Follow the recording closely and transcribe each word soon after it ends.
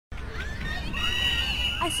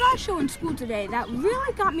I saw a show in school today that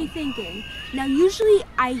really got me thinking. Now, usually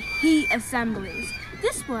I hate assemblies.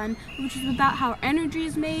 This one, which was about how energy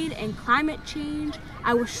is made and climate change,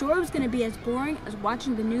 I was sure it was going to be as boring as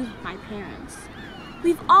watching the news with my parents.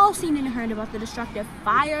 We've all seen and heard about the destructive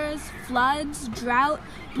fires, floods, drought,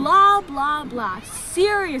 blah, blah, blah.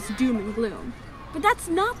 Serious doom and gloom. But that's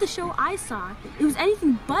not the show I saw. It was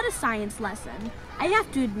anything but a science lesson. I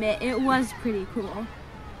have to admit, it was pretty cool.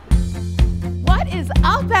 What is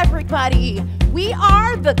up, everybody? We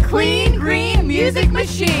are the Clean Green Music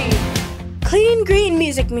Machine. Clean Green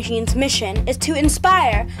Music Machine's mission is to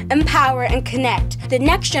inspire, empower, and connect the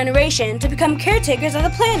next generation to become caretakers of the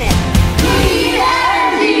planet. Clean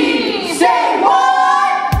energy! Say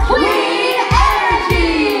what? Clean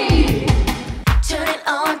energy! Turn it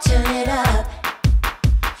on, turn it up.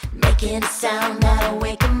 Making a sound that'll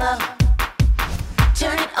wake 'em up.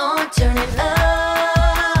 Turn it on, turn it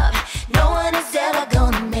up. No one is ever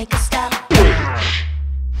gonna make us stop.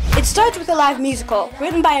 It starts with a live musical,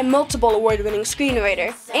 written by a multiple award-winning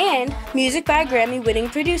screenwriter, and music by a Grammy-winning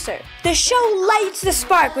producer. The show lights the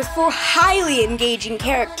spark with 4 highly engaging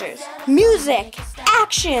characters. Music,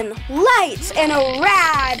 action, lights, and a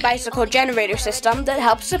rad bicycle generator system that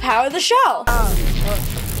helps to power the show.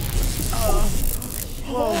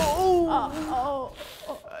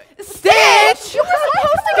 Stitch! You were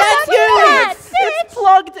supposed to That's get you! that! It's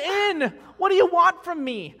plugged in! What do you want from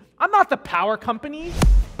me? I'm not the power company.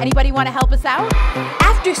 Anybody want to help us out?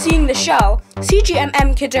 After seeing the show,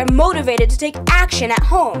 CGMM kids are motivated to take action at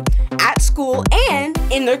home, at school, and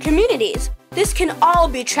in their communities. This can all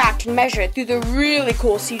be tracked and measured through the really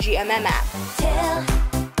cool CGMM app. Tell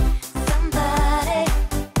somebody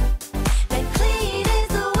that clean is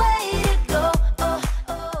the way to go.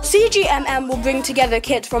 CGMM will bring together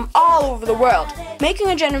kids from all over the world, making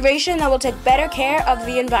a generation that will take better care of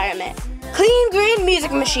the environment. Clean Green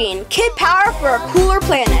Music Machine, kid power for a cooler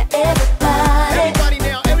planet. Everybody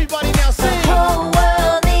now sing! the whole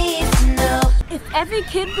world needs to know. If every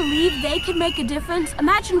kid believed they could make a difference,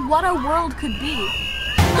 imagine what our world could be.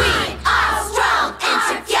 We